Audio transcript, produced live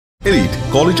Elitte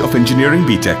College of Engineering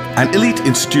BTech and Elitte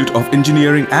Institute of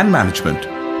Engineering and Management.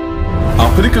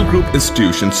 Our Pinnacle Group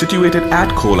institution situated at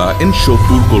Ghola in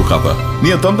Shodhpur, Kolkata,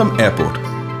 near Dum Airport.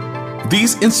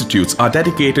 These institutes are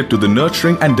dedicated to the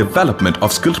nurturing and development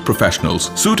of skilled professionals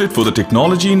suited for the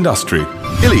technology industry.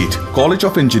 Elitte College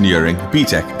of Engineering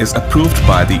BTech is approved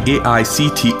by the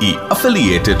AICTE,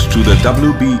 affiliated to the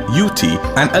WBUT,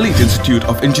 and Elitte Institute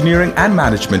of Engineering and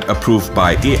Management approved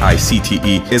by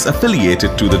AICTE is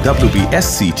affiliated to the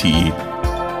WBSCTE.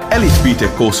 Elitte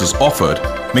BTech courses offered: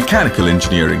 Mechanical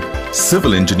Engineering,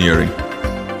 Civil Engineering,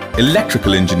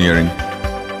 Electrical Engineering,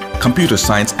 Computer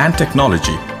Science and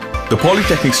Technology. The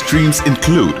polytechnic streams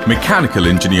include Mechanical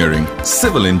Engineering,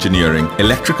 Civil Engineering,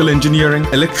 Electrical Engineering,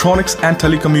 Electronics and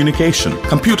Telecommunication,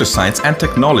 Computer Science and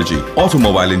Technology,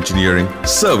 Automobile Engineering,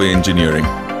 Survey Engineering.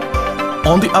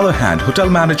 On the other hand, Hotel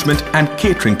Management and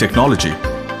Catering Technology.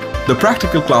 The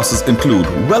practical classes include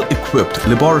well-equipped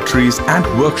laboratories and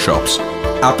workshops.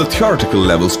 At the theoretical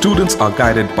level, students are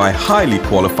guided by highly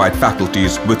qualified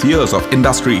faculties with years of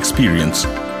industry experience.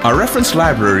 Our reference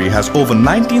library has over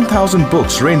 19,000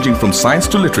 books ranging from science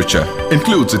to literature,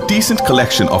 includes a decent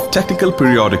collection of technical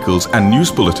periodicals and news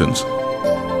bulletins.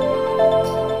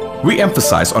 We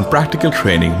emphasize on practical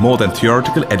training more than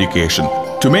theoretical education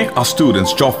to make our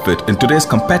students job fit in today's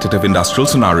competitive industrial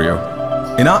scenario.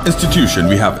 In our institution,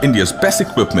 we have India's best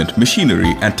equipment,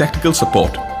 machinery and technical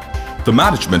support. The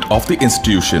management of the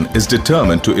institution is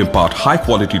determined to impart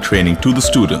high-quality training to the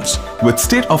students with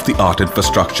state-of-the-art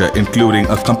infrastructure including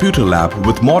a computer lab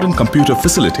with modern computer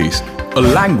facilities, a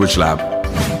language lab,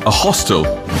 a hostel,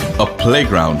 a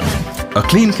playground, a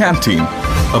clean canteen,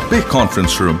 a big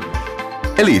conference room.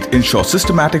 Elitte ensures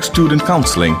systematic student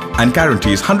counseling and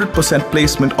guarantees 100%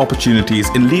 placement opportunities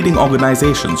in leading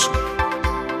organizations.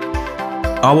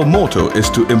 Our motto is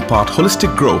to impart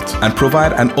holistic growth and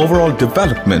provide an overall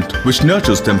development which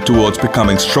nurtures them towards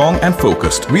becoming strong and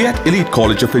focused. We at Elitte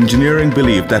College of Engineering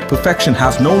believe that perfection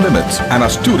has no limits and our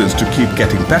students to keep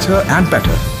getting better and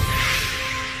better.